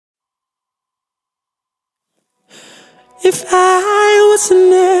If I was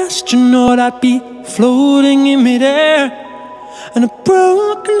an astronaut, I'd be floating in midair, and a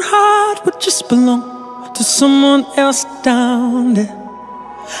broken heart would just belong to someone else down there.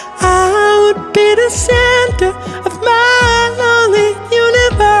 I would be the center of my lonely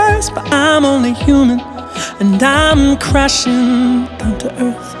universe, but I'm only human, and I'm crashing down to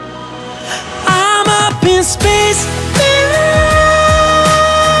earth. I'm up in space,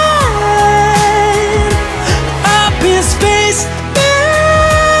 up in space,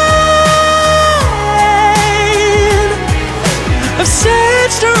 I've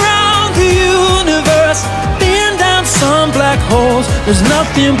searched around the universe, been down some black holes. There's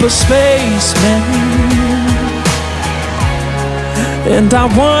nothing but space, man, and I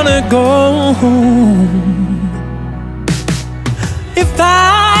wanna go home. If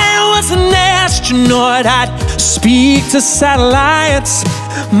I was an astronaut, I'd speak to satellites.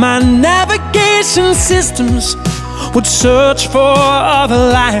 My navigation systems would search for other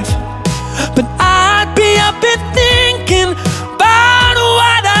life, but I'd be up and thinking about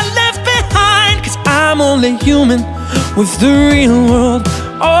what I left behind, 'cause I'm only human with the real world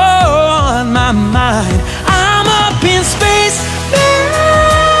on my mind. I'm up in space, man,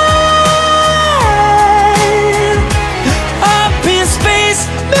 up in space,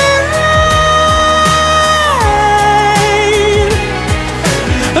 man.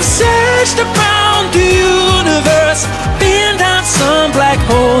 I've searched around the universe, been down some black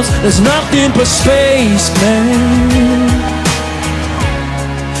holes. There's nothing but space, man,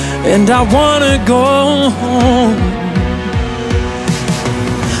 and I wanna go home.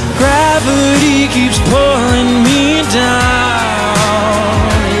 Gravity keeps pulling me down,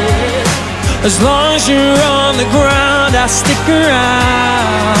 yeah. As long as you're on the ground, I'll stick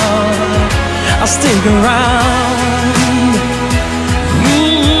around, I'll stick around.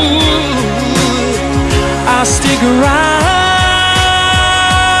 I'll stick around.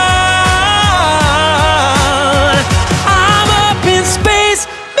 I'm up in space,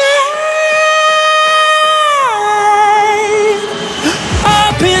 man,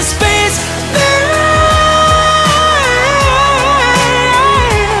 up in space, man.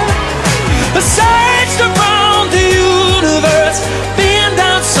 I searched around the universe, been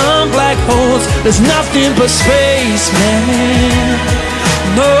down some black holes. There's nothing but space, man.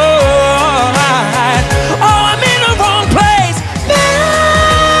 No, I'm in the wrong place, man.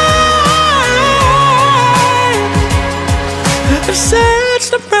 I've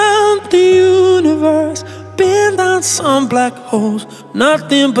searched around the universe, been down some black holes.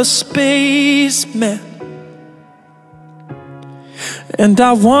 Nothing but space, man, and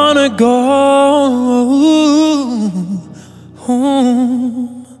I wanna go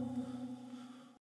home.